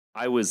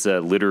I was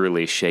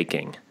literally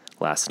shaking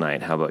last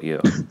night. How about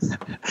you?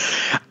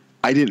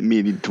 I didn't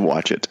mean to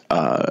watch it.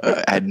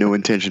 I had no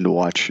intention to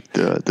watch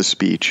the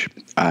speech.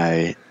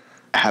 I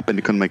happened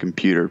to come to my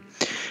computer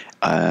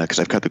because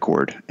I've cut the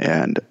cord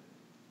and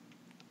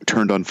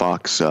turned on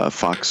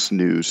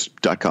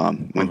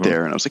foxnews.com, went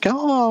there, and I was like,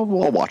 oh,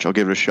 well, I'll watch. I'll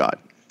give it a shot.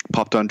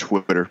 Popped on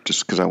Twitter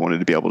just because I wanted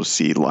to be able to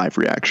see live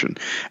reaction.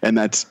 And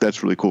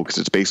that's really cool because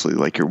it's basically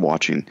like you're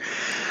watching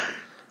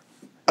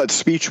a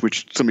speech with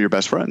some of your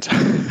best friends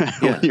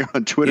when you're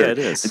on Twitter. Yeah, it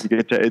is.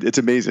 It's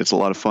amazing. It's a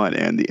lot of fun,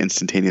 and the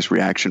instantaneous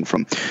reaction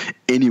from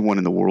anyone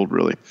in the world,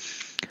 really.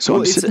 So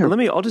well,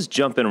 I'll just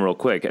jump in real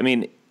quick. I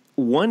mean,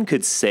 one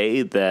could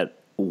say that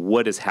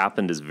what has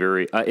happened is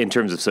very, in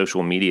terms of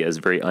social media, is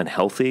very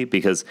unhealthy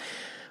because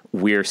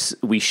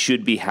we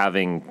should be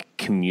having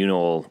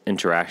communal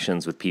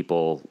interactions with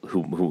people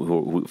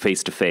who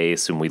face to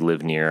face and we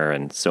live near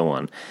and so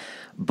on.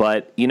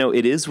 But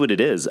it is what it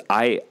is.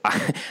 I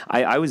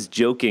was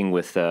joking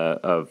with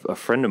a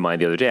friend of mine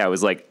the other day. I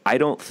was like, I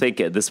don't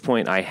think at this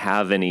point I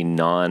have any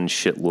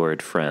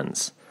non-shitlord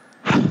friends,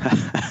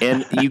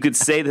 and you could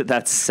say that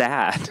that's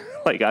sad.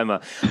 Like I'm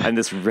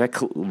this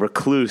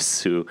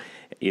recluse who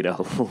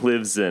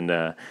lives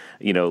in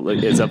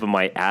is up in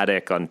my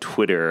attic on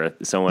Twitter,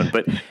 so on.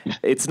 But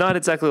it's not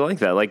exactly like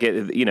that. Like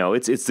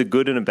it's the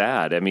good and the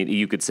bad. I mean,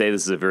 you could say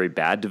this is a very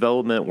bad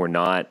development. We're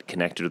not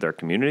connected with our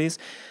communities.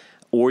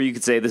 Or you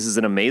could say this is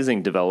an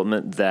amazing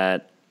development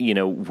that,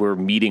 we're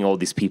meeting all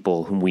these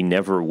people whom we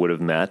never would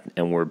have met,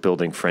 and we're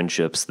building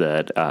friendships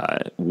that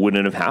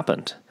wouldn't have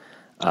happened.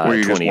 Or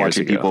you're just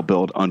watching people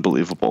build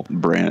unbelievable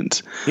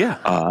brands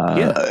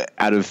out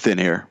of thin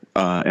air.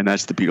 And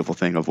that's the beautiful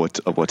thing of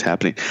what's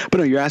happening. But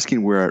no, you're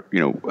asking where,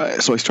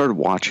 so I started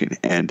watching,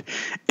 and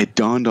it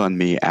dawned on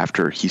me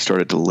after he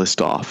started to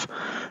list off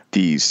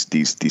these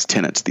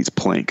tenets, these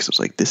planks. I was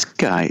like, this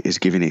guy is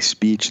giving a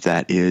speech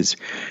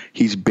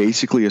he's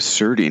basically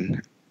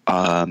asserting,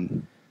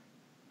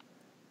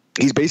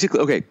 he's basically,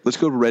 okay, let's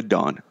go to Red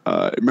Dawn.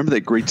 Remember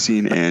that great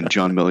scene in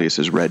John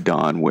Milius's Red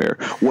Dawn where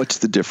what's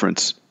the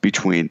difference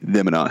between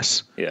them and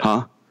us? Yeah.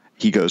 Huh?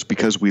 He goes,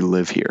 because we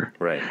live here.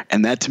 Right.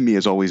 And that to me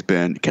has always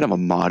been kind of a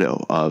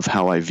motto of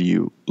how I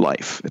view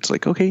life. It's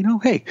like, okay,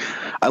 hey,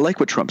 I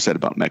like what Trump said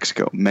about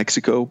Mexico.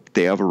 Mexico,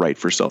 they have a right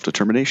for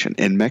self-determination.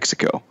 In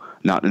Mexico,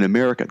 not in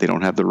America, they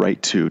don't have the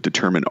right to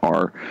determine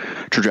our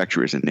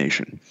trajectory as a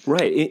nation.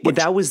 Right.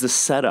 That was the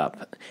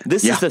setup.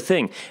 This is the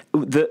thing.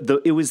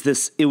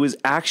 It was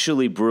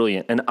actually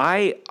brilliant. And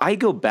I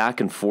go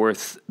back and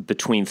forth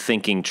between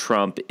thinking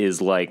Trump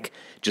is like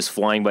just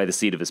flying by the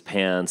seat of his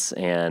pants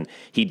and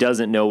he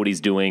doesn't know what he's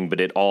doing, but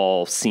it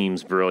all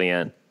seems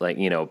brilliant, like,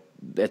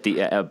 at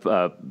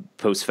the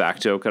post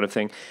facto kind of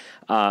thing.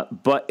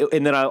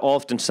 And then I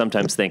often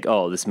sometimes think,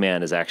 oh, this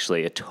man is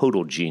actually a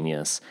total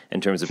genius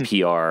in terms of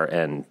PR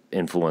and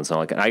influence and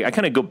all that. I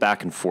kind of go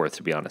back and forth,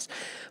 to be honest.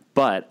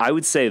 But I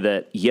would say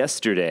that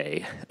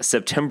yesterday,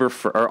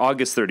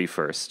 August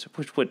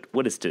 31st,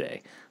 what is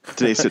today?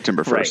 Today's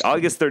September 1st. Right,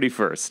 August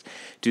 31st,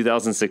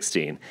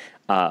 2016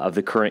 of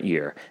the current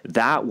year.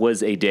 That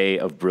was a day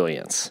of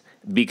brilliance.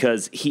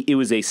 Because it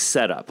was a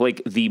setup.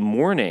 Like the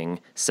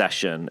morning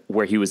session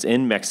where he was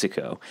in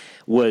Mexico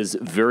was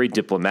very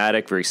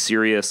diplomatic, very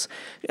serious.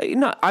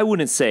 I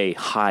wouldn't say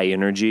high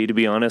energy, to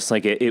be honest.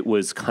 Like it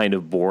was kind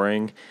of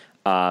boring.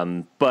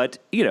 But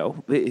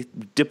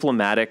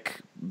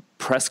diplomatic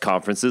press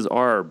conferences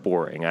are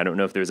boring. I don't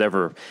know if there's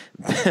ever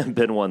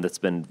been one that's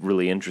been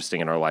really interesting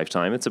in our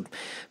lifetime. It's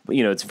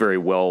it's very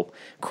well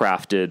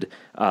crafted,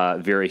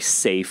 very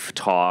safe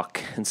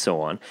talk and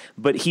so on.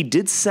 But he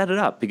did set it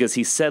up because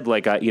he said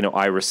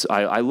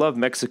I love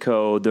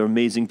Mexico. They're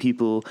amazing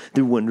people.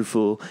 They're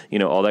wonderful.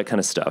 All that kind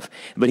of stuff.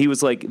 But he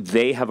was like,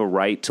 they have a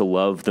right to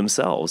love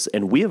themselves,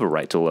 and we have a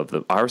right to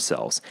love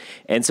ourselves.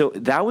 And so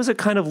that was a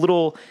kind of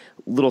little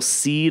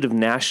seed of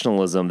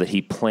nationalism that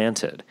he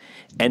planted.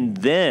 And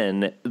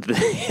then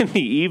in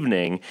the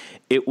evening,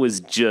 it was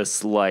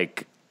just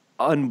like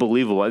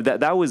unbelievable.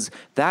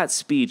 That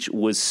speech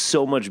was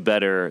so much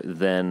better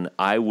than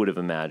I would have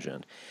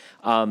imagined.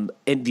 And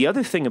the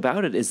other thing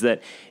about it is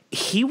that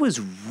he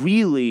was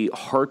really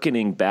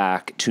hearkening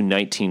back to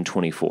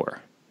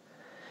 1924.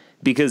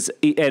 Because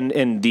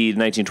and the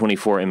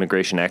 1924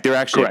 Immigration Act, there are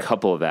actually a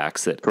couple of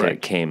acts that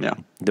came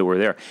that were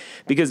there.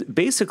 Because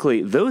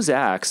basically those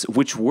acts,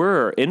 which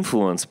were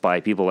influenced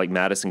by people like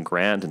Madison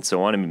Grant and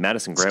so on. I mean,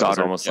 Madison Grant was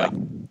almost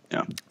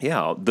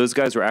those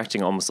guys were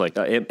acting almost like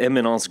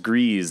eminence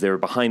grise. They were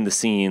behind the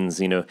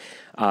scenes,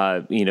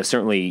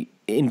 certainly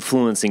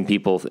influencing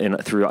people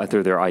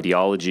through their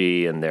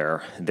ideology and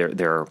their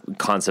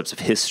concepts of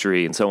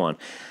history and so on.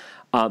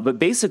 But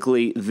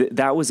basically,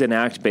 that was an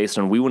act based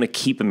on we want to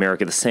keep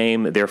America the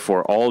same.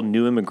 Therefore, all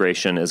new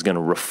immigration is going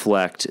to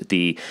reflect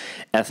the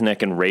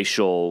ethnic and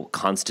racial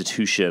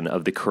constitution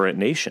of the current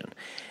nation.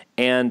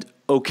 And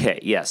okay,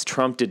 yes,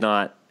 Trump did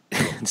not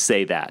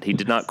say that. He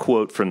did not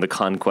quote from The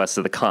Conquest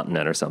of the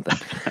Continent or something.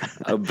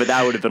 But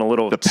that would have been a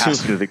little the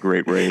passing of the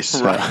great race.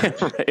 Right.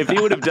 If he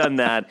would have done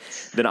that,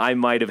 then I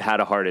might have had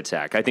a heart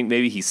attack. I think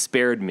maybe he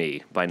spared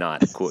me by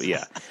not. Cool.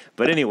 Yeah.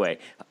 But anyway,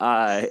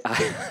 but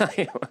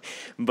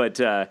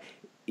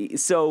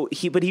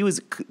he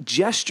was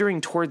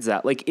gesturing towards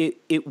that. Like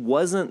it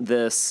wasn't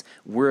this,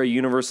 we're a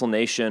universal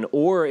nation,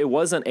 or it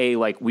wasn't a,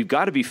 like, we've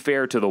got to be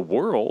fair to the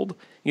world.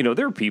 You know,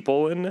 there are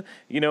people in,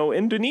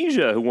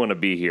 Indonesia who want to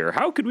be here.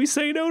 How could we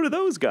say no to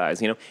those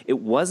guys? It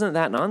wasn't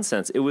that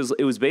nonsense. It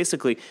was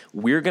basically,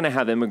 we're going to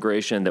have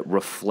immigration that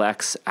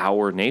reflects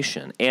our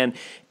nation. And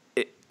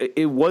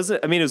it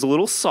wasn't, it was a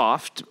little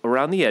soft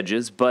around the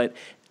edges, but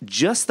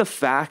just the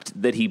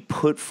fact that he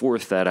put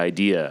forth that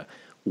idea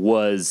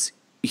was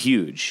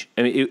huge.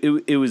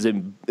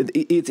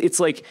 It's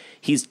like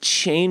he's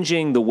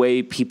changing the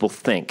way people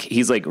think.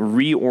 He's like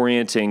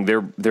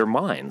reorienting their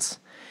minds.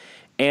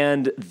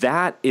 And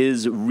that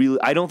is really,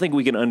 I don't think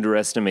we can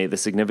underestimate the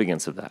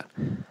significance of that.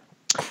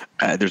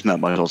 There's not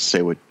much else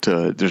to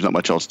say. There's not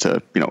much else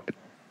to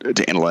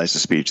analyze the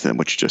speech than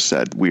what you just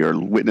said. We are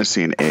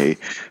witnessing a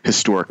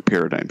historic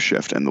paradigm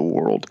shift in the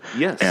world.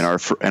 Yes. And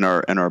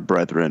our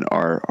brethren,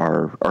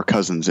 our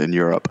cousins in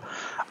Europe.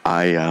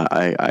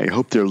 I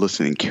hope they're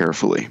listening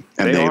carefully,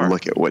 and they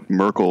look at what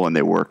Merkel and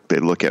they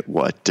look at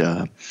what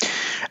I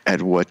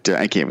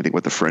can't even think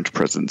what the French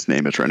president's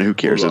name is right now. Who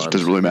cares? It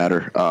doesn't really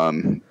matter.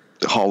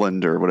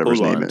 Holland or whatever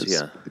Hollande,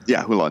 his name is.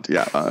 Yeah, Hollande.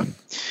 Yeah.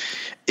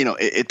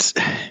 It's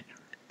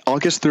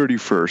August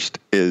 31st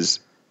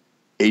is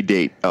a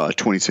date.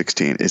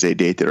 2016 is a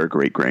date that our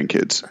great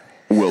grandkids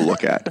will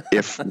look at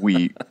if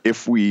we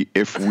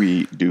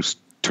do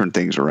turn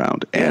things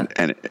around.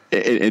 And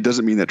it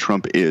doesn't mean that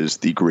Trump is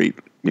the great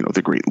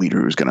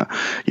leader who's going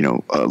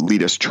to,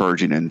 lead us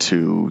charging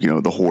into,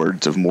 the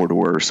hordes of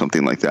Mordor or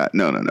something like that.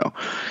 No.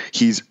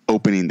 He's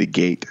opening the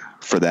gate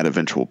for that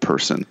eventual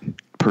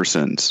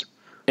persons.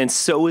 And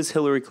so is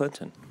Hillary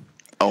Clinton.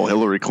 Oh,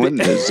 Hillary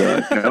Clinton is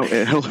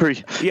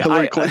Hillary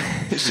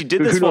Clinton. She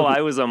did this while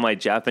I was on my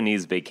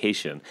Japanese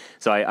vacation,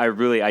 so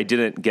I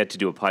didn't get to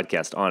do a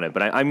podcast on it.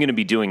 But I'm going to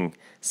be doing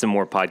some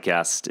more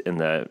podcasts in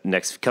the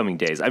next coming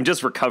days. I'm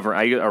just recovering.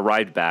 I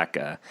arrived back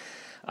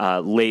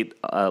late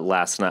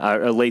last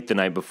night, late the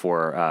night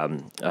before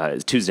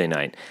Tuesday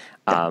night.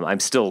 I'm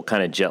still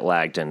kind of jet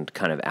lagged and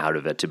kind of out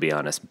of it, to be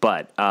honest.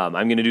 But I'm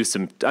going to do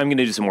some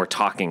more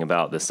talking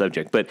about this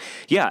subject. But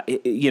yeah,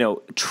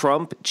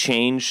 Trump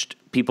changed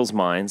people's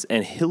minds,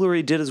 and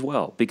Hillary did as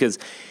well. Because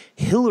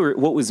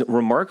what was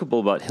remarkable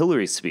about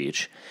Hillary's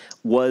speech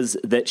was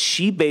that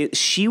she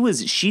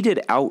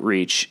did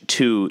outreach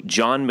to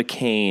John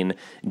McCain,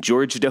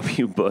 George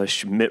W.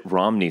 Bush, Mitt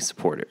Romney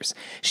supporters.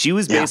 She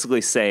was basically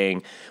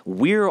saying,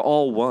 we're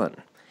all one.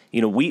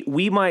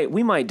 We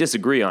might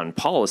disagree on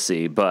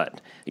policy,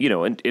 but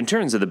in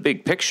terms of the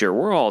big picture,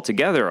 we're all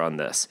together on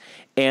this.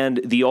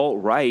 And the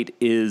alt-right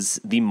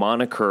is the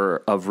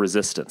moniker of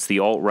resistance. The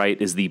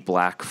alt-right is the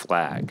black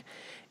flag.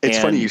 It's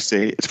funny you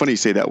say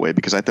that way,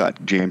 because I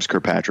thought James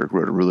Kirkpatrick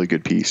wrote a really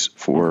good piece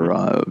for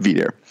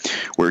VDare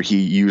where he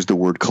used the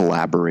word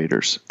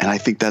collaborators, and I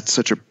think that's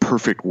such a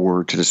perfect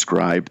word to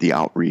describe the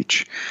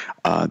outreach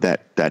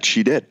that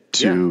she did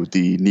to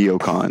the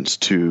neocons,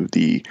 to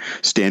the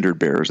standard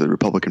bearers of the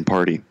Republican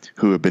Party,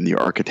 who have been the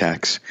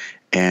architects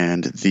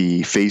and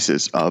the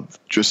faces of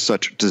just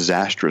such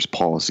disastrous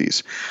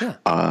policies. Yeah.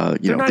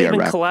 They're not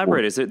even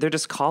collaborators; they're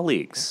just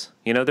colleagues.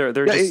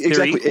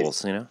 They're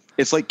equals.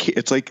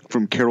 It's like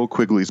from Carol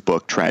Quigley's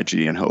book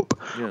Tragedy and Hope,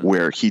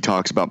 where he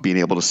talks about being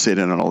able to sit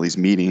in on all these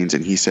meetings,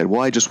 and he said, "Well,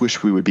 I just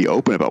wish we would be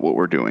open about what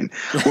we're doing."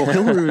 Well,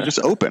 Hillary was just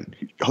open.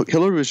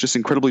 Hillary was just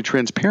incredibly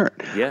transparent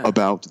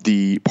about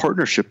the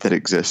partnership that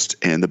exists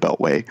in the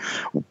Beltway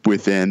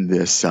within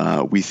this.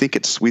 We think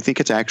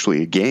it's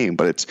actually a game,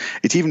 but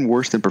it's even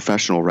worse than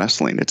professional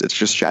wrestling. It's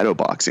just shadow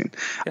boxing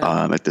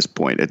at this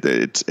point.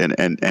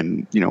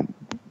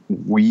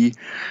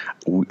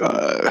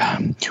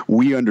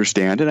 We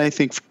understand, and I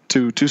think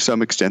to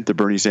some extent the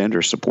Bernie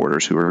Sanders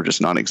supporters, who are just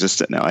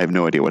non-existent now. I have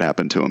no idea what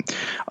happened to them.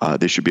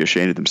 They should be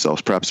ashamed of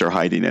themselves. Perhaps they're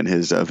hiding in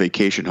his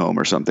vacation home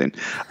or something.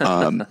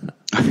 I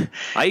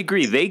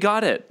agree. They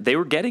got it. They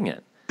were getting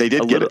it. They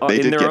did get it.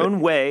 They in their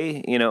own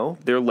way,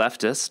 they're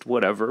leftist,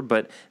 whatever,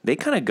 but they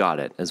kind of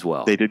got it as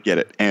well. They did get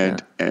it,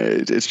 and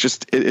it's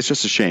just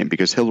a shame,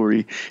 because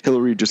Hillary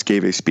just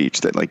gave a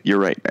speech that, like, you're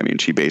right. I mean,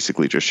 she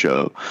basically just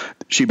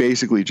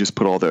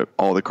put all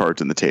the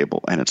cards on the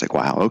table, and it's like,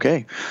 wow,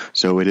 okay,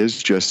 so it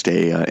is just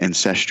a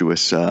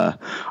incestuous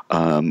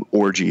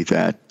orgy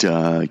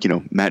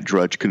that Matt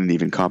Drudge couldn't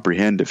even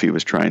comprehend if he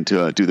was trying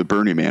to do the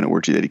Burning Man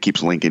orgy that he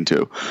keeps linking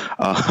to.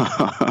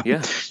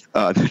 I'm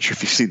not sure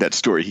if you've seen that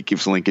story. He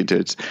keeps linking to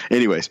it.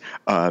 Anyways,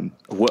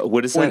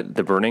 what is that?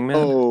 The Burning Man?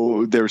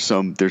 Oh, there's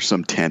some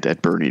tent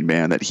at Burning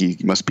Man that he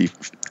must be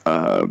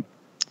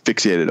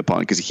fixated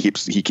upon because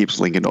he keeps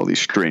linking all these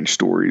strange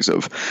stories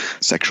of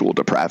sexual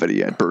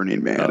depravity at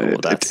Burning Man.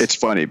 It's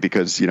funny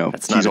because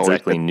that's not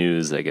exactly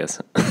news, I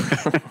guess.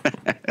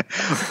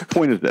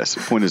 Point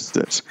is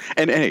this,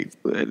 and hey,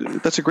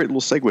 that's a great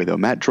little segue though.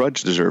 Matt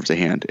Drudge deserves a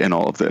hand in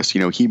all of this.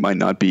 He might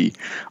not be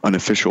an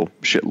official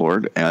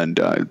shitlord, and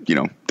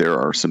there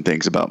are some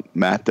things about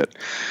Matt that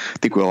I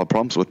think we all have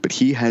problems with, but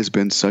he has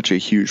been such a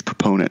huge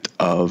proponent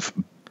of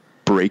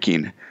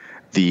breaking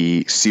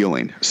the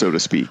ceiling, so to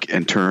speak,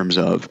 in terms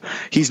of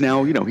he's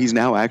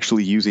now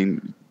actually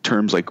using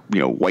terms like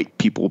white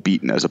people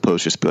beaten as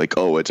opposed to just be like,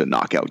 oh, it's a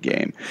knockout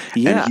game.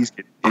 Yeah, and he's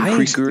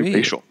increasingly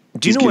racial.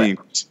 Do you know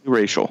what?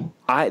 Racial.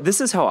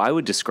 This is how I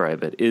would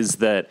describe it. Is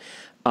that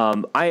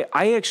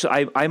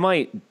I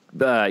might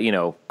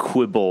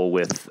quibble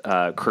with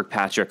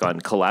Kirkpatrick on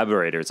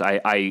collaborators.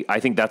 I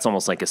think that's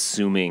almost like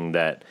assuming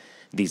that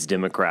these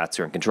Democrats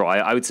are in control.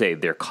 I would say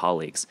they're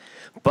colleagues.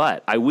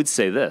 But I would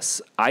say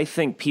this. I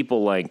think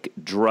people like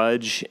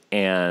Drudge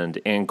and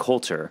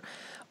Coulter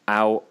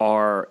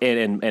are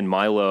and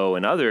Milo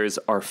and others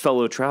are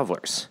fellow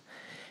travelers.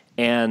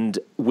 And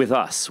with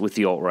us, with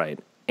the alt-right.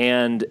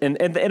 And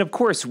of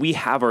course, we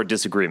have our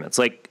disagreements.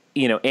 Like,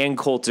 Ann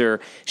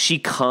Coulter, she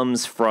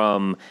comes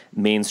from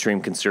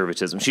mainstream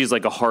conservatism. She was a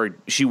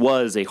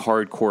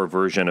hardcore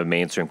version of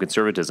mainstream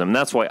conservatism. And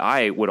that's why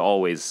I would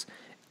always,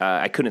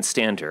 I couldn't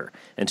stand her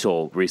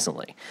until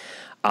recently.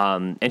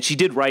 And she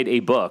did write a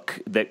book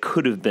that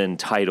could have been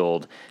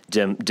titled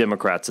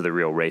Democrats Are the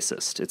Real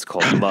Racist. It's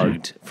called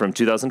Mugged from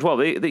 2012.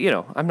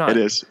 I'm not. It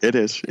is.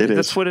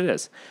 That's what it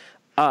is.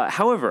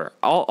 However,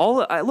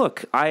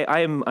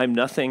 I'm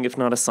nothing if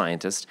not a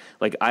scientist.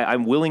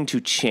 I'm willing to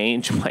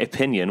change my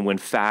opinion when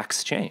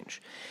facts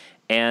change.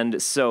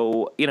 And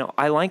so,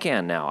 I like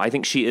Anne now. I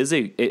think she is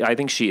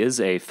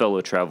a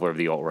fellow traveler of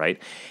the alt-right.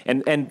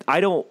 And I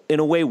don't, in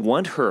a way,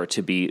 want her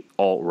to be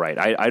alt-right.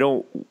 I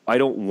don't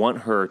want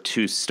her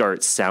to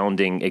start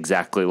sounding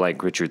exactly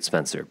like Richard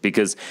Spencer,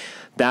 because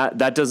that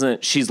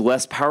doesn't, she's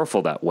less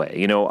powerful that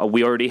way.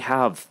 We already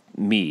have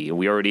me.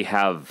 We already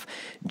have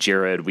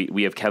Jared.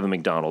 We have Kevin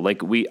McDonald.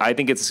 I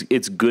think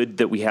it's good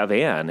that we have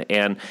Anne,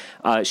 and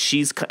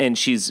she's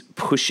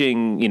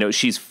pushing.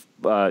 She's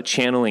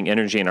channeling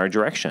energy in our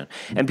direction.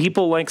 And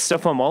people like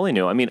Stefan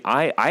Molyneux. I mean,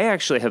 I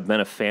actually have been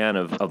a fan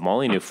of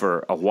Molyneux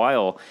for a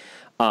while.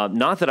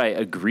 Not that I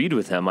agreed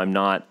with him. I'm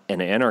not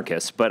an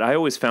anarchist, but I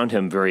always found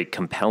him very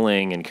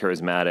compelling and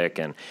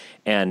charismatic.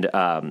 And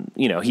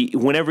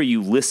whenever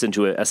you listen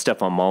to a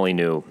Stefan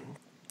Molyneux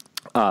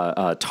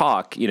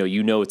talk,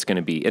 it's going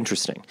to be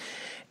interesting.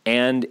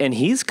 And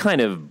he's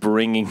kind of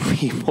bringing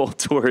people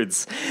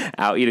towards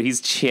out.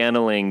 He's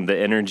channeling the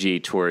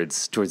energy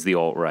towards the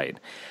alt-right.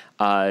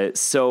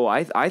 So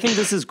I think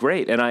this is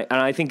great, and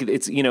I think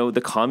it's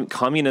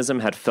communism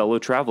had fellow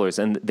travelers,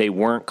 and they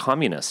weren't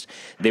communist.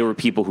 They were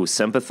people who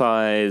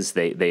sympathized.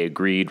 They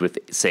agreed with,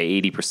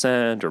 say,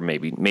 80% or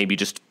maybe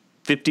just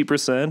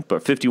 50%,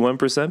 but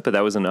 51%, but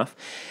that was enough.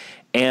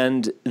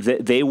 And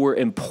they were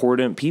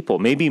important people,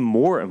 maybe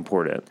more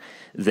important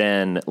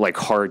than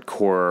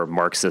hardcore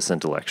Marxist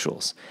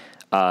intellectuals.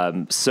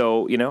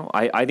 So,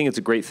 I think it's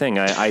a great thing.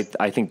 I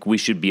think we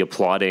should be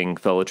applauding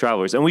fellow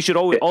travelers, and we should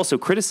always also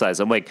criticize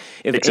them.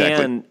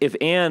 If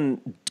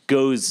Anne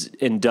goes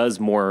and does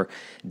more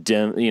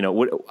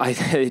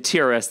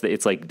TRS,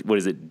 it's what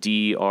is it,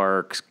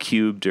 DR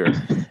cubed or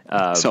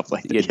something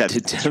like that.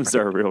 Dems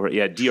are real.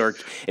 Yeah, DR.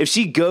 If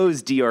she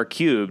goes DR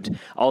cubed,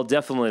 I'll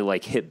definitely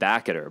hit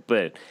back at her.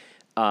 But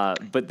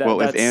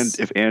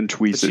if Anne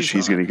tweets that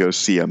she's going to go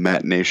see a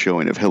matinee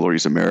showing of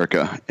Hillary's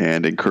America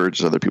and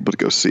encourages other people to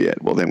go see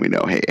it, well, then we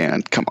know, hey,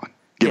 Anne, come on,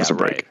 give us a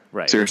break.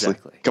 Right, seriously,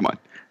 exactly. Come on.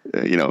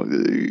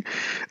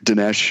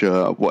 Dinesh,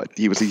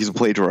 he's a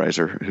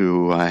plagiarizer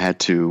who had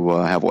to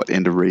have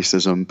End of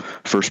Racism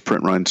first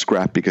print run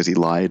scrapped because he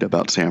lied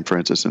about Sam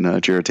Francis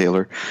and Jared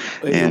Taylor.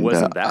 It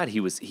wasn't that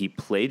he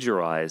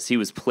plagiarized. He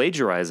was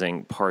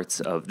plagiarizing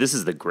parts of. This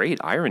is the great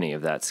irony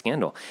of that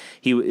scandal.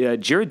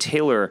 Jared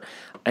Taylor.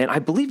 And I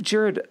believe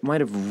Jared might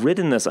have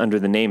written this under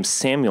the name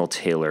Samuel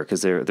Taylor,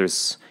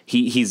 because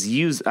he's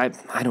used. I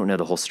don't know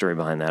the whole story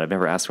behind that. I've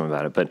never asked him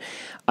about it, but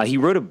he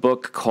wrote a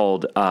book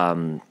called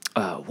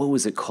what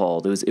was it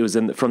called? It was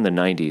from the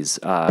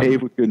 90s.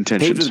 Paved with Good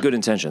Intentions. Paved with Good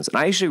Intentions. And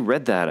I actually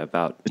read that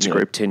about 10 years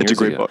ago. It's a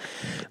great book.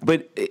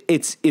 But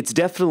it's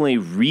definitely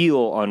real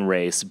on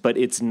race, but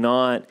it's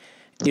not.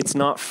 It's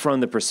not from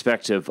the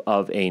perspective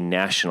of a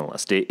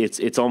nationalist.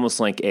 It's almost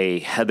like a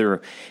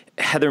Heather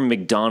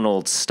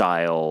McDonald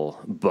style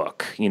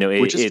book,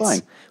 which is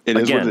fine. It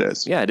is what it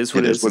is. Yeah, it is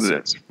what it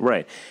is.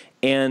 Right.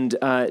 And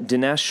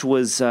Dinesh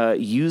was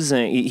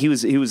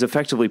he was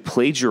effectively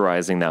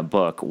plagiarizing that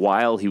book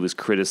while he was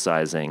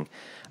criticizing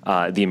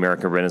the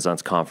American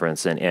Renaissance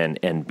Conference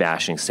and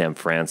bashing Sam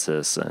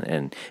Francis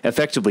and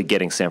effectively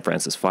getting Sam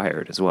Francis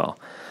fired as well.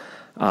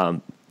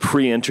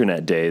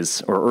 Pre-internet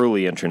days or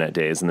early internet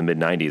days in the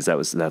mid-90s,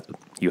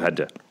 you had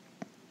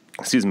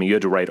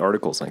to write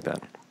articles like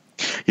that.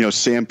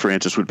 Sam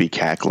Francis would be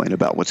cackling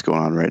about what's going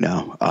on right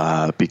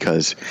now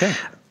because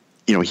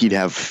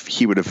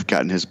he would have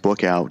gotten his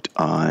book out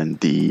on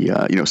the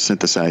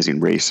synthesizing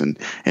race and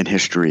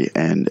history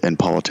and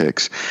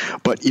politics.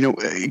 But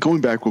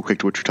going back real quick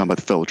to what you're talking about,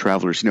 the fellow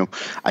travelers,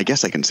 I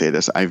guess I can say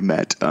this: I've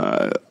met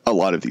a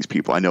lot of these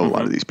people. I know a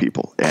lot of these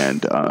people,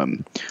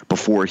 and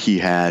before he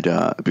had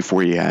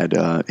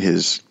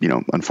his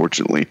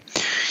unfortunately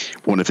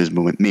one of his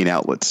main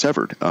outlets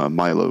severed,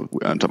 Milo.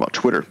 I'm talking about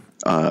Twitter.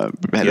 Had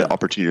an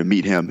opportunity to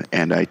meet him,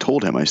 and I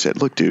told him, I said,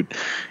 look, dude,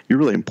 you're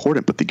really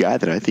important, but the guy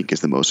that I think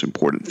is the most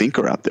important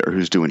thinker out there,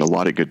 who's doing a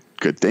lot of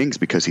good things,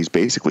 because he's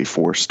basically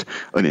forced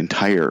an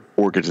entire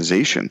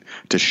organization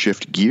to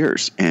shift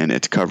gears in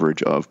its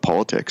coverage of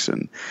politics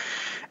and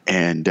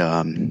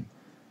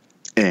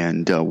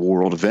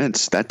world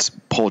events. That's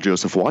Paul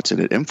Joseph Watson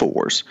at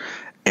InfoWars.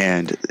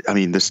 And I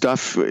mean, the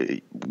stuff,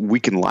 we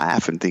can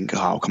laugh and think,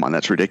 oh, come on,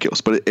 that's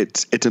ridiculous. But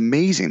it's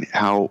amazing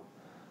how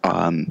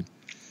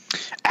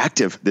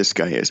active this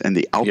guy is, and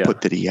the output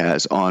that he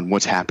has on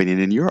what's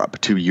happening in Europe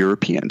to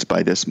Europeans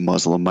by this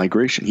Muslim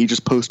migration. He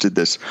just posted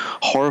this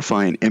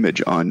horrifying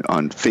image on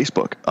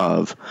Facebook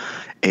of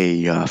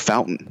a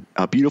fountain,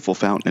 a beautiful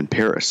fountain in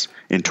Paris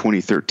in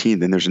 2013.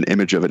 Then there's an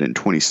image of it in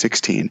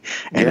 2016,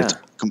 and it's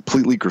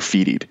completely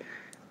graffitied.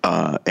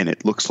 And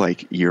it looks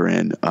like you're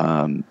in,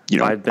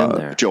 I've been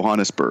there.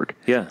 Johannesburg.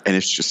 Yeah. And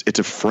it's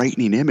a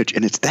frightening image.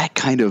 And it's that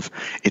kind of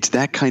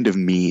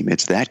meme.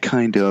 It's that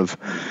kind of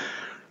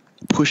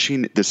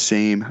pushing the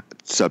same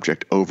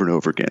subject over and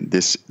over again.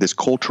 This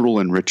cultural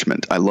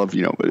enrichment. I love,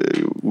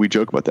 we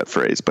joke about that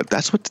phrase, but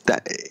that's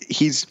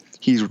he's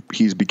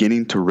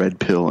beginning to red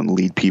pill and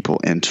lead people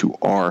into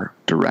our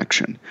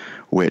direction,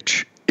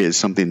 which is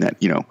something that,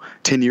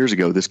 10 years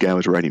ago, this guy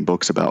was writing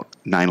books about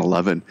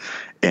 9/11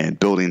 and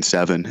Building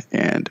 7,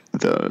 and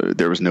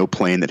there was no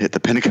plane that hit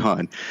the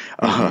Pentagon.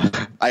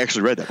 I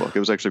actually read that book. It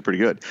was actually pretty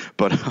good.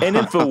 But and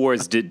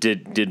InfoWars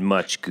did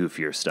much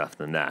goofier stuff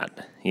than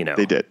that.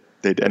 They did.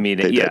 I mean,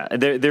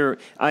 the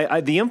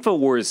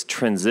InfoWars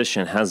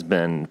transition has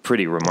been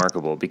pretty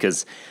remarkable,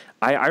 because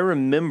I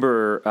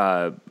remember,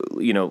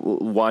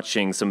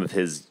 watching some of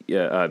his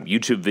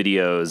YouTube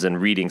videos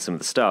and reading some of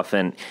the stuff,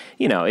 and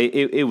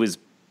it was.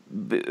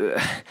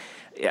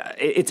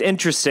 It's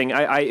interesting.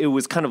 It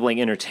was kind of like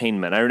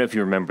entertainment. I don't know if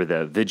you remember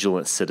the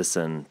Vigilant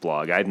Citizen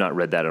blog. I've not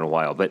read that in a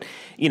while, but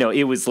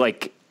it was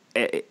like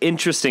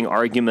interesting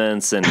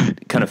arguments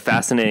and kind of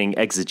fascinating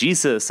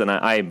exegesis. And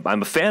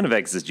I'm a fan of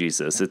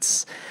exegesis.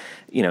 It's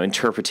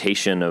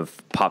interpretation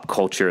of pop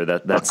culture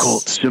that's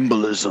occult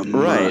symbolism,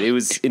 right? It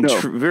was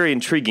very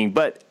intriguing,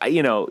 but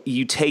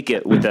you take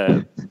it with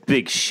a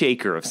big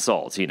shaker of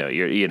salt.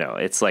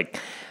 It's like.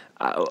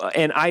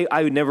 And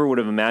I never would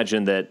have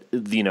imagined that,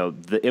 the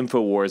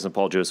InfoWars and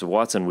Paul Joseph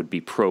Watson would be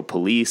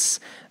pro-police.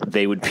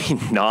 They would be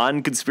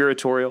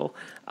non-conspiratorial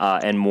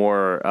and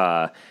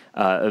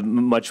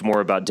much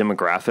more about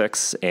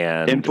demographics.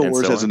 And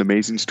InfoWars has an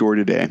amazing story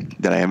today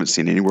that I haven't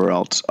seen anywhere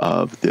else,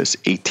 of this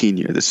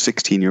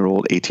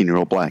 16-year-old,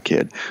 18-year-old black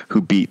kid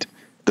who beat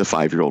the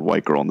 5-year-old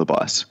white girl on the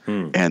bus.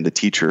 And the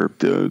teacher,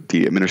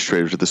 the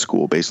administrators of the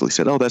school basically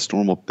said, oh, that's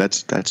normal.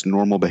 That's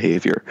normal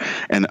behavior.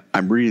 And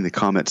I'm reading the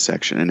comments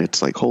section, and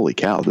it's like, holy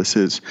cow,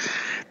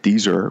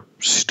 these are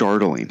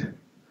startling.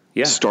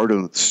 Yeah.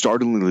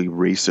 Startlingly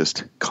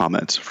racist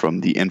comments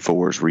from the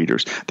InfoWars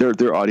readers.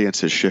 Their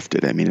audience has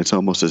shifted. I mean, it's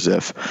almost as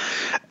if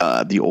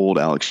the old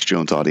Alex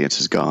Jones audience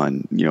has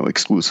gone,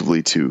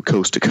 exclusively to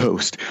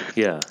Coast.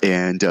 Yeah.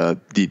 And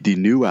the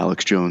new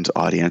Alex Jones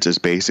audience is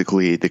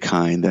basically the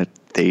kind that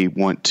they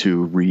want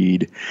to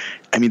read.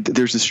 I mean,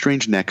 there's a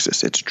strange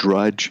nexus. It's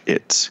Drudge.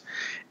 It's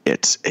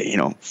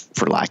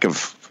for lack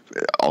of,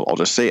 I'll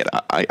just say it.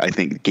 I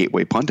think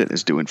Gateway Pundit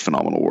is doing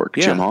phenomenal work.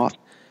 Yeah. Jim Hoff.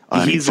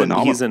 He's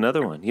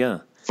another one, yeah.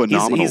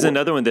 Phenomenal. He's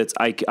another one that's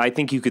I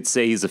think you could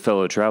say he's a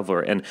fellow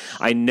traveler, and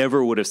I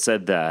never would have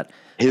said that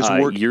his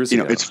work, years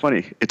ago. It's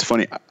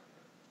funny.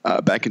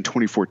 Back in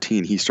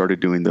 2014, he started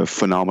doing the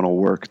phenomenal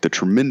work, the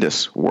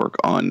tremendous work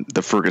on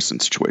the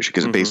Ferguson situation,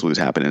 because it basically was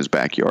happening in his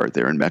backyard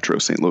there in Metro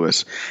St.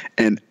 Louis.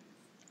 And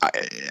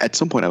at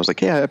some point I was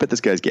like, yeah, I bet this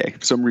guy's gay.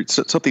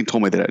 Something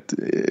told me that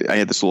I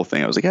had this little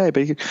thing. I was like, hey,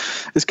 but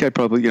this guy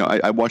probably,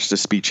 I watched a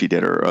speech he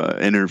did, or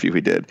an interview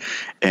he did.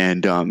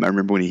 And I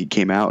remember when he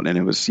came out, and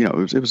it was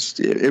just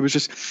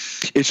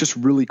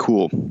really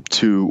cool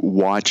to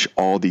watch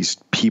all these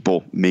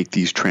people make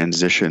these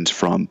transitions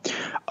from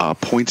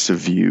points of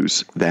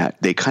views that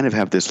they kind of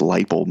have this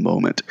light bulb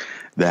moment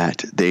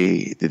that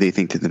they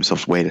think to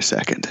themselves, wait a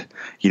second,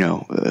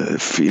 I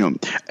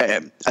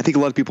think a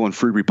lot of people in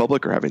Free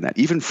Republic are having that.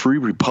 Even Free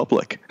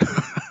Republic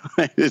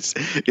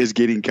is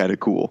getting kind of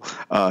cool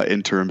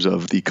in terms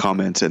of the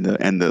comments and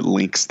the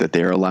links that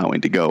they're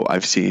allowing to go.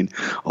 I've seen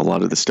a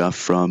lot of the stuff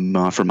from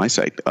my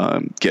site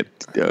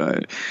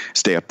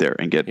stay up there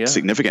and get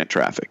significant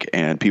traffic,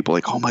 and people are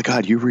like, oh my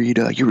God, you read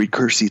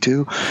Kersey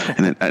too,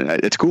 and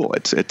it's cool.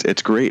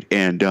 It's great.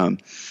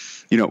 And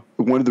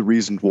one of the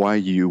reasons why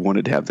you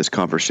wanted to have this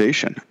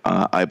conversation,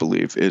 I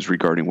believe, is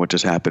regarding what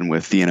just happened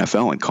with the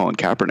NFL and Colin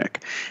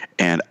Kaepernick.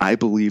 And I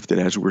believe that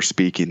as we're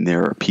speaking,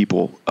 there are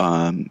people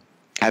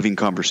having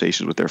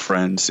conversations with their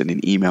friends, sending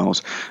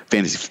emails,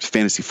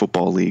 fantasy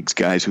football leagues,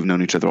 guys who've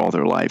known each other all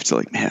their lives. They're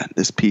like, man,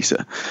 this piece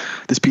of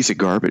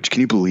garbage.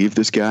 Can you believe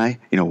this guy?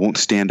 Won't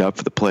stand up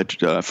for the pledge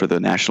for the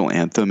national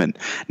anthem, and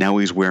now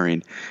he's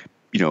wearing,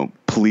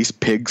 police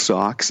pig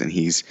socks, and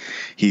he's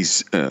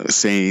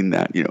saying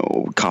that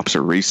cops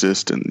are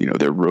racist and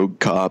they're rogue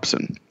cops.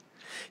 And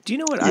do you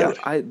know what?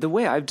 Yeah. The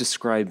way I've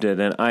described it,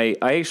 and I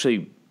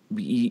actually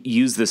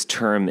use this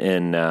term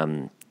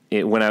in.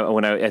 When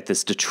I at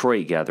this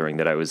Detroit gathering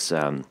that I was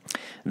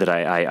that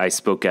I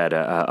spoke at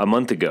a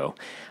month ago,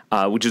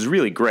 which is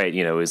really great.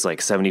 It was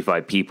like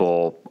 75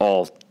 people,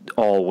 all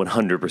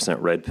 100%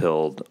 red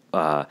pilled,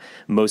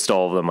 most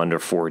all of them under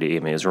 40. I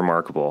mean, it was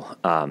remarkable.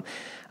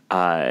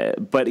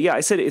 But yeah,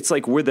 I said it's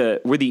like we're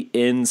the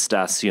end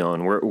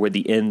station, we're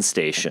the end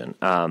station,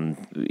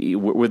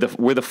 we're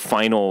the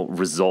final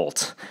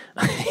result,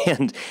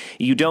 and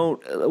you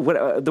don't.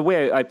 The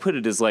way I put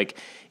it is like.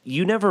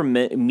 You never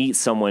meet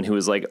someone who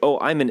is like, oh,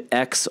 I'm an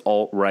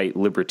ex-alt-right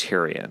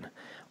libertarian,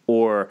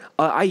 or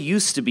I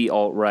used to be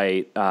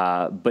alt-right,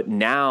 but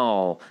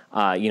now,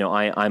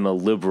 I'm a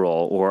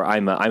liberal, or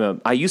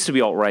I used to be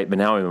alt-right, but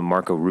now I'm a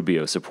Marco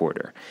Rubio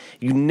supporter.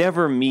 You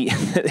never meet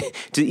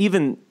to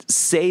even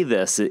say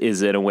this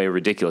is in a way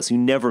ridiculous. You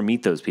never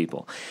meet those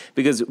people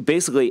because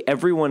basically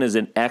everyone is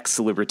an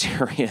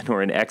ex-libertarian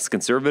or an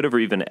ex-conservative or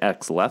even an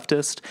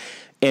ex-leftist.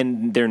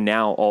 And they're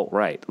now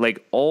alt-right.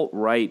 Like,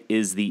 alt-right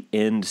is the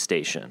end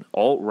station.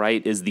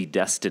 Alt-right is the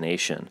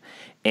destination.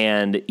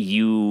 And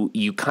you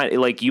kind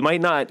of, like, you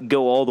might not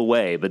go all the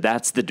way, but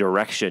that's the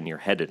direction you're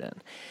headed in.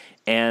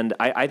 And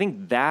I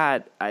think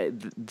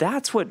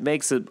that's what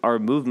makes our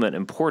movement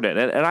important.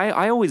 And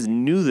I always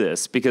knew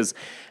this because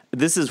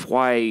this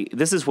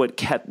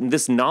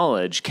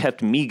knowledge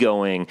kept me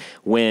going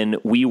when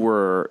we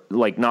were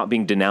like not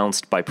being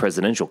denounced by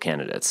presidential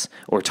candidates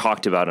or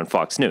talked about on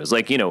Fox News.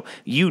 Like,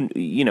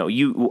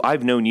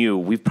 I've known you,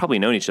 we've probably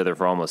known each other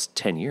for almost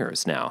 10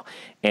 years now.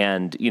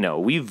 And,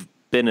 we've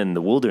been in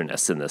the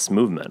wilderness in this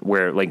movement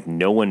where like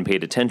no one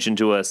paid attention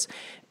to us.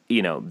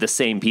 The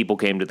same people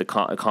came to the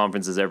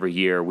conferences every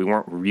year. We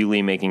weren't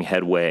really making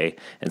headway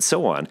and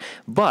so on.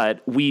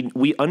 But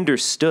we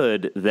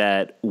understood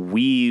that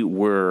we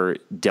were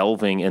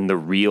delving in the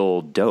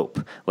real dope.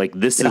 Like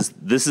this is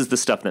the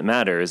stuff that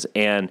matters.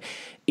 And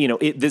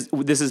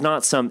this is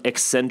not some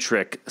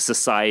eccentric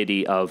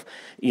society of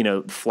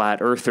flat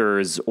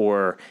earthers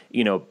or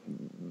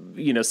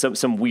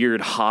some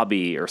weird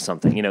hobby or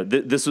something.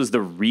 This was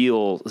the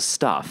real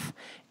stuff.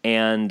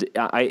 And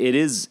it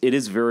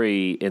is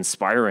very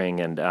inspiring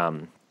and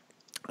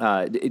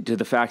to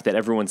the fact that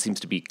everyone seems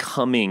to be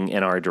coming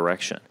in our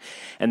direction.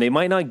 And they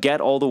might not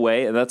get all the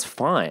way, and that's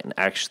fine,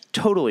 actually,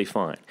 totally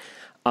fine.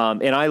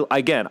 And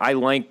I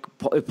like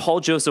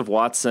Paul Joseph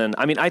Watson.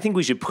 I mean, I think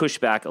we should push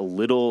back a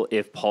little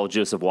if Paul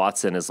Joseph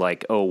Watson is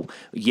like, oh,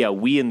 yeah,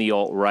 we in the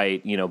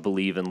alt-right,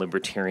 believe in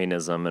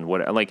libertarianism and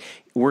whatever. Like,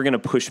 we're going to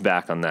push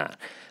back on that.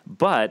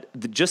 But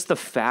just the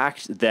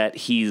fact that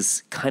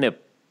he's kind of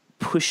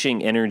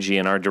pushing energy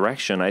in our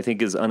direction, I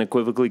think is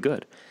unequivocally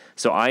good.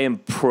 So I am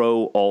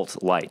pro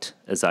Alt-Lite,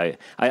 as I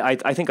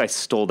think I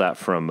stole that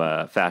from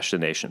Fashion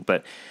Nation,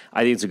 but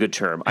I think it's a good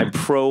term. I'm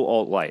pro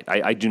Alt-Lite.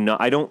 I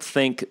don't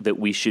think that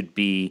we should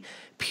be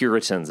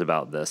Puritans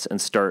about this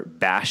and start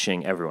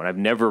bashing everyone. I've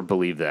never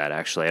believed that,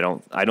 actually.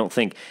 I don't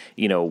think,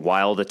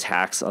 wild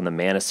attacks on the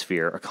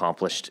manosphere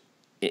accomplished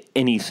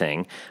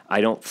anything.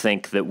 I don't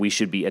think that we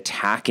should be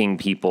attacking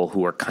people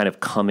who are kind of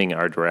coming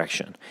our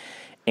direction.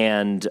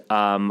 And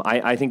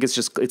I think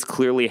it's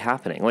clearly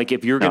happening. Like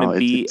if you're going to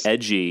be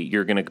edgy,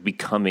 you're going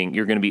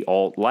to be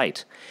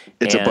alt-light.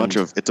 It's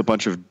a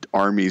bunch of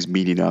armies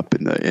meeting up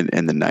in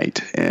the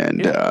night,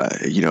 and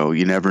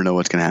you never know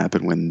what's going to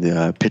happen when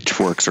the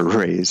pitchforks are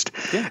raised,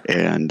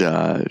 and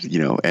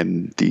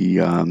and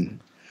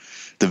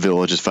the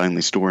village is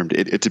finally stormed.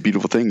 It's a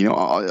beautiful thing.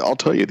 I'll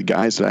tell you, the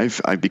guys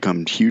that I've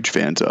become huge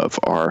fans of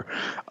are,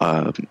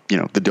 the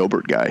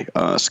Dilbert guy,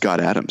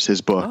 Scott Adams.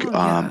 His book,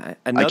 I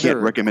can't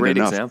recommend it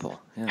enough. Example.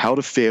 Yeah. How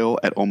to Fail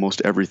at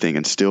Almost Everything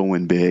and Still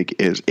Win Big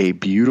is a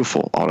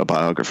beautiful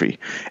autobiography,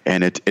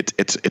 and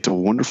it's a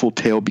wonderful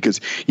tale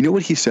because you know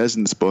what he says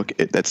in this book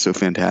that's so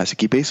fantastic.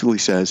 He basically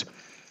says,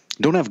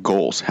 "Don't have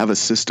goals, have a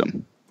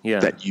system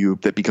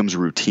that becomes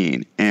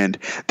routine," and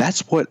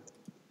that's what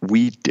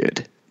we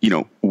did.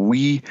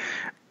 We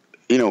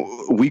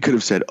could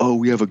have said, oh,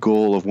 we have a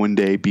goal of one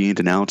day being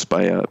denounced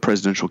by a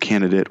presidential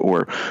candidate,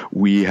 or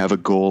we have a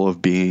goal of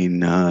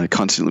being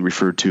constantly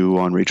referred to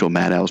on Rachel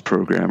Maddow's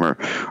program, or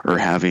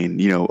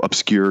having,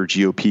 obscure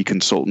GOP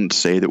consultants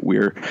say that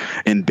we're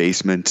in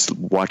basements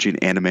watching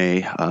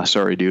anime.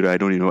 Sorry, dude, I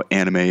don't even know what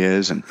anime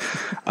is. And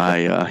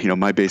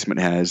my basement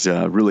has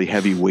really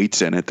heavy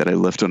weights in it that I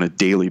lift on a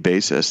daily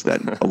basis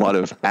that a lot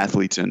of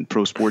athletes in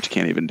pro sports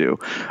can't even do.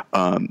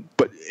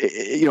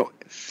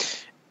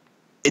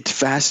 It's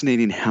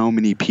fascinating how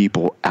many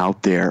people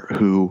out there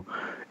who,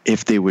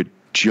 if they would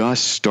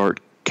just start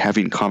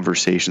having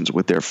conversations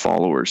with their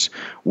followers,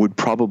 would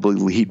probably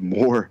lead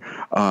more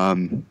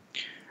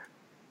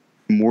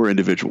more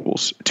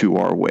individuals to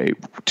our way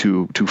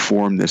to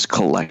form this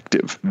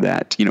collective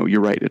that,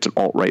 you're right, it's an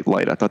alt-right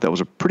light. I thought that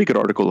was a pretty good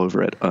article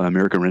over at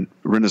American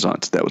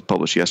Renaissance that was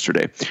published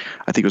yesterday.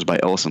 I think it was by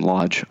Ellison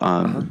Lodge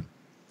on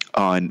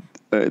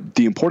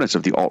the importance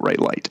of the alt-right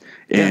light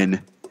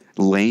in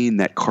laying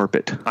that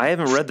carpet. I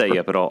haven't read that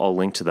yet, but I'll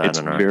link to that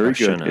in our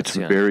show notes. It's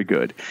very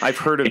good. I've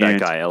heard of that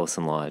guy,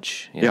 Ellison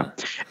Lodge. Yeah.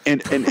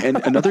 And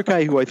another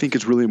guy who I think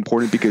is really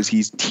important because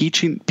he's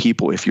teaching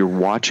people, if you're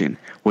watching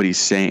what he's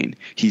saying,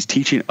 he's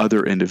teaching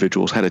other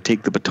individuals how to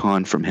take the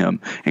baton from him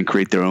and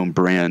create their own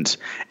brands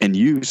and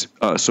use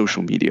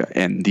social media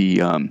and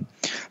the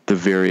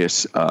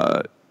various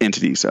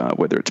entities,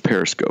 whether it's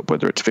Periscope,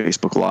 whether it's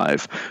Facebook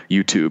Live,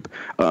 YouTube.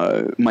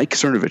 Mike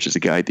Cernovich is a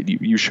guy that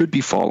you should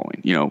be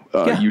following.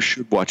 You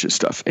should watch his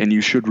stuff, and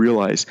you should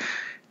realize,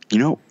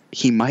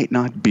 he might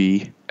not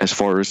be as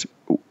far as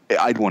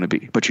I'd want to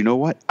be, but you know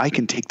what? I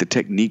can take the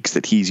techniques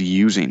that he's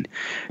using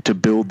to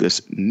build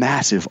this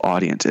massive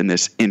audience and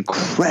this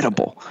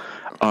incredible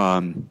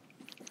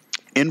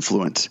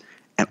influence.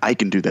 And I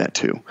can do that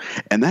too,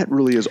 and that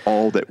really is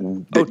all that.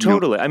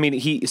 Totally. I mean,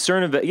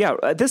 Cernovich.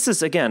 Yeah, this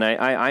is again.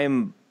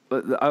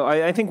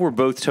 I think we're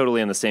both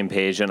totally on the same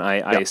page, and I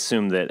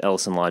assume that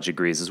Ellison Lodge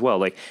agrees as well.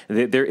 Like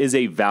there is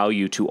a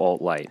value to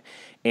alt-light,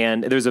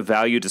 and there's a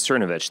value to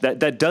Cernovich.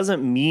 That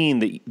doesn't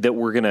mean that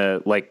we're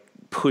gonna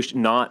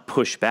not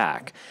push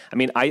back. I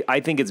mean, I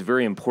think it's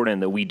very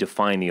important that we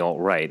define the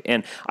alt-right,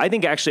 and I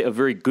think actually a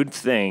very good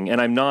thing. And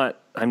I'm not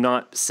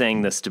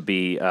saying this to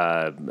be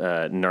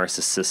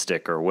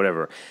narcissistic or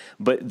whatever,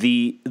 but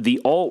the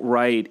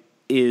alt-right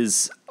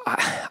is,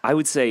 I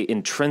would say,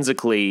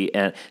 intrinsically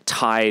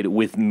tied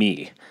with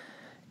me,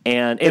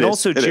 and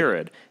also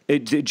Jared.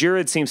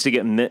 Jared seems to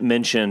get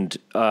mentioned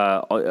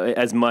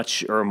as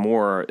much or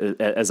more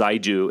as I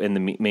do in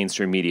the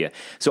mainstream media.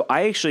 So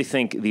I actually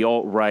think the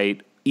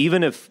alt-right,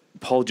 even if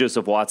Paul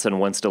Joseph Watson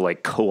wants to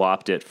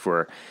co-opt it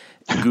for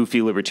goofy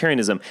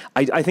libertarianism,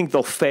 I think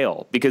they'll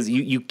fail because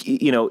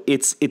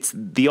it's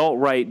the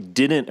alt-right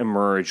didn't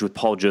emerge with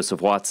Paul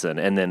Joseph Watson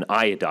and then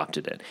I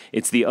adopted it.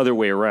 It's the other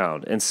way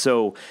around, and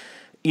so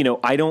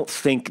I don't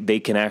think they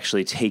can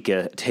actually take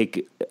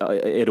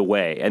it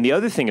away. And the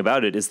other thing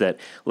about it is that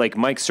Mike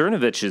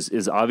Cernovich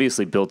is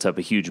obviously built up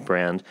a huge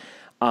brand.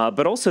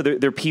 But also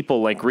there are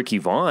people like Ricky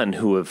Vaughn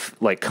who have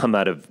come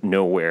out of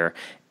nowhere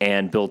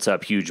and built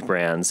up huge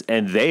brands,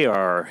 and they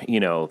are,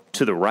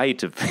 to the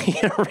right of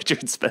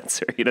Richard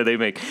Spencer. They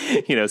make,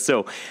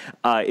 so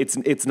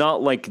it's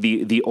not like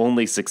the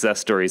only success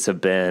stories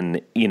have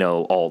been,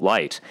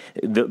 alt-light.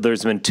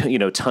 There's been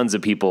tons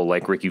of people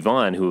like Ricky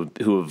Vaughn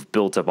who have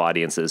built up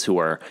audiences who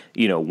are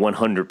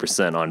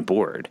 100% on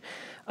board.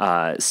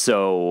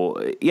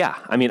 So yeah,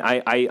 I mean,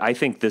 I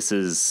think this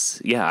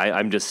is,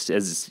 I'm just,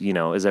 as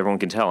everyone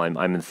can tell,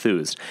 I'm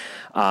enthused.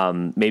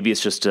 Maybe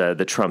it's just,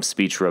 the Trump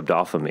speech rubbed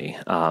off of me,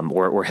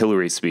 or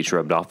Hillary's speech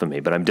rubbed off of me,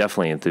 but I'm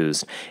definitely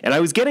enthused. And I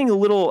was getting a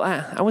little,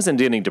 I wasn't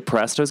getting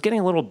depressed. I was getting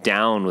a little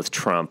down with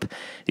Trump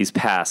these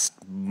past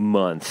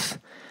month.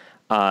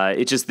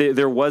 It just,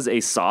 there was a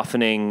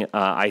softening.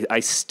 I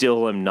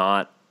still am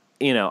not,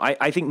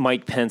 I think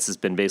Mike Pence has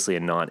been basically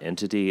a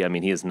non-entity. I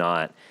mean, he has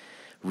not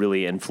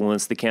really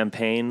influenced the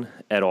campaign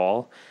at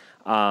all.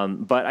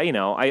 But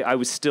I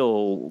was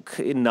still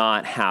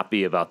not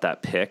happy about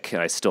that pick,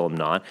 and I still am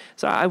not.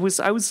 So I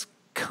was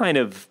kind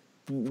of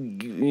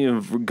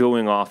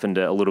going off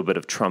into a little bit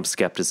of Trump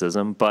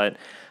skepticism, but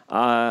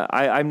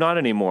I'm not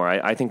anymore.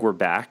 I think we're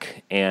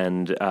back,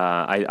 and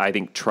I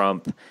think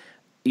Trump,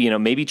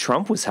 maybe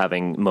Trump was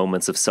having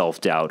moments of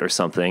self-doubt or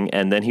something,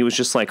 and then he was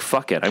just like,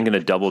 fuck it, I'm going to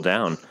double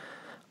down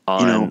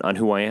on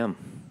who I am.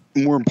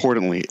 More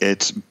importantly,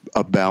 it's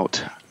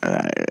about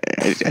I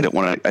don't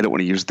want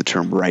to use the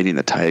term riding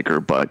the tiger,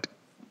 but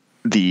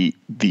the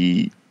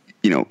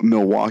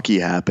Milwaukee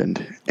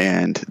happened,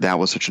 and that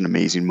was such an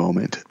amazing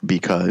moment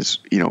because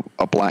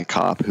a black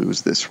cop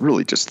who's this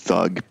really just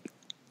thug,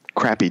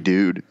 crappy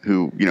dude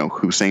who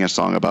sang a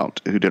song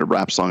who did a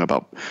rap song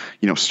about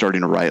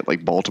starting a riot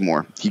like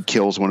Baltimore. He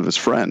kills one of his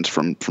friends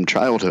from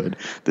childhood,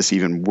 this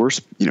even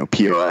worse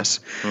POS.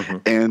 Mm-hmm.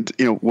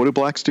 And what do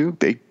blacks do?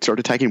 They start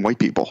attacking white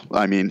people.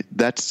 I mean,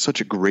 that's such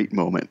a great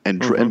moment.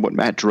 And and what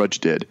Matt Drudge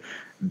did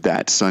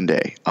that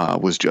Sunday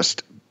was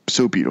just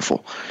so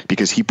beautiful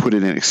because he put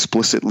it in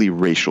explicitly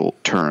racial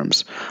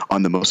terms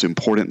on the most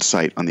important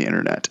site on the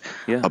internet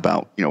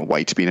about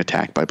whites being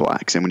attacked by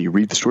blacks. And when you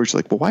read the stories, you're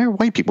like, well, why are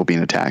white people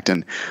being attacked?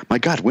 And my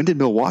God, when did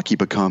Milwaukee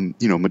become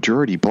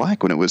majority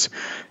black? When it was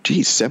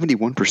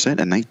 71%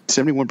 and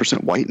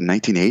 71% white in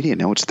 1980,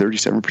 and now it's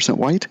 37%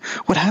 white.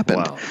 What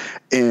happened? Wow.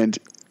 And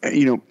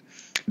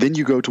then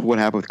you go to what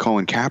happened with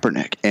Colin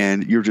Kaepernick,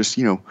 and you're just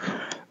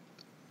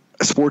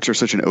sports are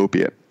such an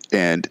opiate,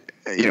 and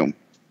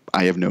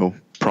I have no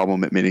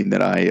problem admitting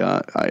that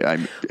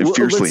I'm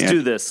fiercely. Let's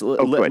do this.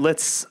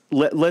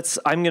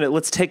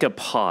 Let's take a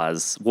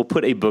pause. We'll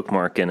put a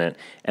bookmark in it,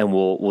 and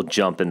we'll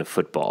jump into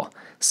football.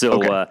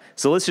 So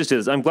so let's just do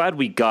this. I'm glad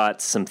we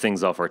got some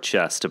things off our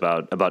chest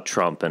about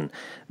Trump and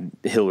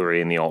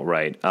Hillary and the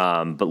alt-right.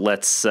 But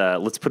let's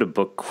put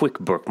a quick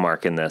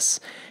bookmark in this,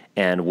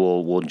 and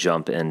we'll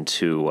jump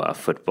into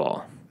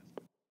football.